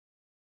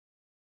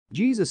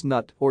Jesus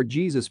nut or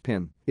Jesus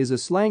pin is a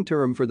slang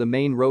term for the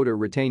main rotor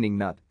retaining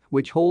nut,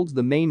 which holds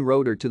the main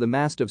rotor to the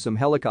mast of some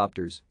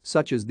helicopters,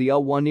 such as the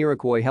UH-1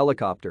 Iroquois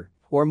helicopter,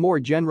 or more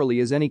generally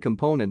is any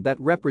component that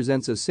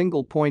represents a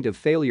single point of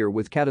failure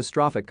with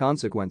catastrophic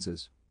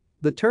consequences.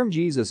 The term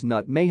Jesus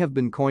nut may have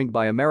been coined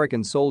by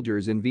American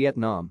soldiers in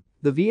Vietnam.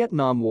 The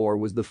Vietnam War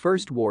was the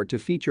first war to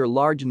feature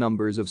large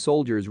numbers of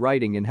soldiers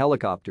riding in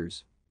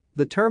helicopters.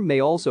 The term may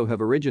also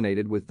have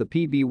originated with the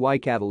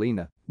PBY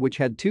Catalina, which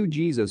had two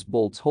Jesus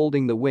bolts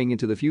holding the wing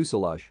into the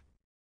fuselage.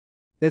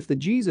 If the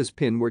Jesus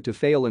pin were to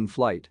fail in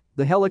flight,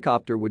 the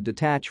helicopter would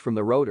detach from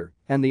the rotor,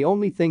 and the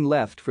only thing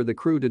left for the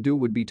crew to do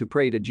would be to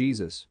pray to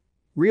Jesus.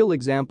 Real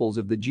examples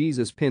of the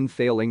Jesus pin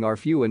failing are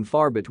few and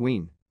far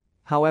between.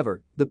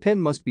 However, the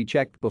pin must be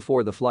checked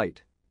before the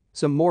flight.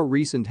 Some more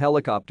recent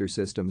helicopter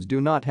systems do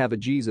not have a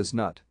Jesus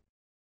nut.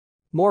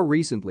 More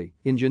recently,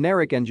 in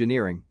generic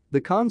engineering,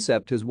 the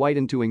concept has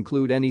widened to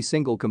include any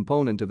single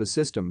component of a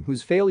system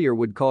whose failure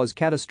would cause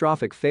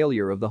catastrophic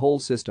failure of the whole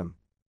system.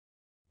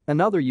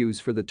 Another use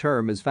for the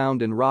term is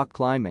found in rock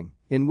climbing,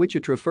 in which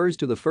it refers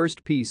to the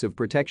first piece of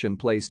protection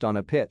placed on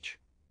a pitch.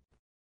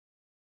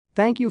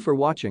 Thank you for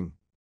watching.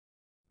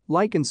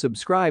 Like and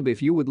subscribe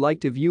if you would like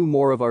to view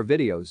more of our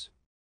videos.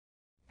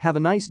 Have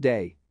a nice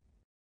day.